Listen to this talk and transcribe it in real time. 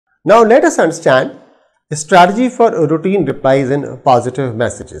Now let us understand a strategy for routine replies and positive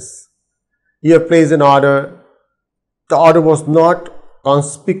messages. You have placed an order. The order was not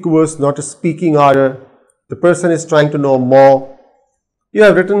conspicuous, not a speaking order. The person is trying to know more. You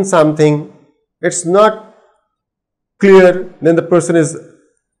have written something. It's not clear. Then the person is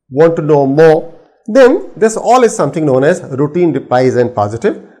want to know more. Then this all is something known as routine replies and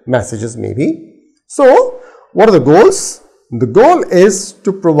positive messages maybe. So what are the goals? The goal is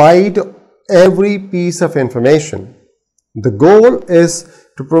to provide every piece of information. The goal is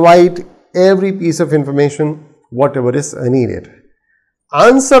to provide every piece of information, whatever is needed.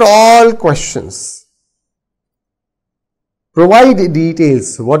 Answer all questions. Provide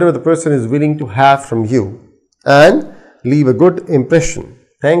details, whatever the person is willing to have from you, and leave a good impression.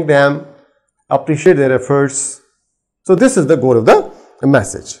 Thank them, appreciate their efforts. So this is the goal of the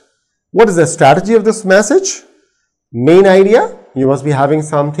message. What is the strategy of this message? Main idea, you must be having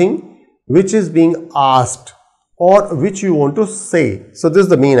something which is being asked or which you want to say. So this is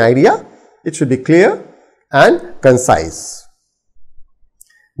the main idea. It should be clear and concise.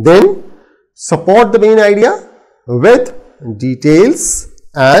 Then support the main idea with details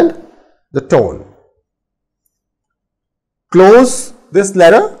and the tone. Close this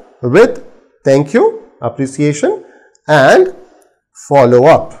letter with thank you, appreciation and follow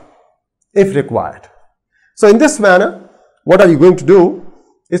up if required. So in this manner, what are you going to do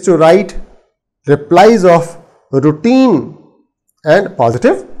is to write replies of routine and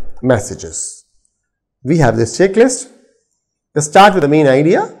positive messages. We have this checklist. Start with the main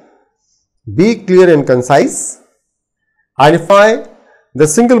idea. Be clear and concise. Identify the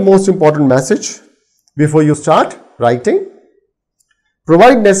single most important message before you start writing.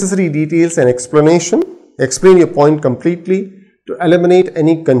 Provide necessary details and explanation. Explain your point completely to eliminate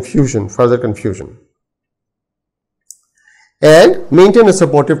any confusion, further confusion. And maintain a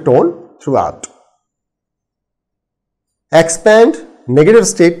supportive tone throughout. Expand negative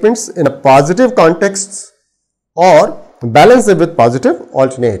statements in a positive context or balance them with positive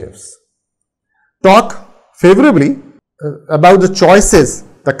alternatives. Talk favorably about the choices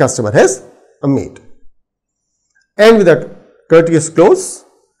the customer has made. And with a courteous close,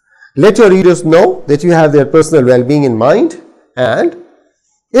 let your readers know that you have their personal well-being in mind, and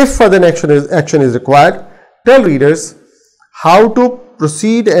if further action is required, tell readers how to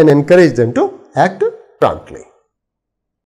proceed and encourage them to act promptly.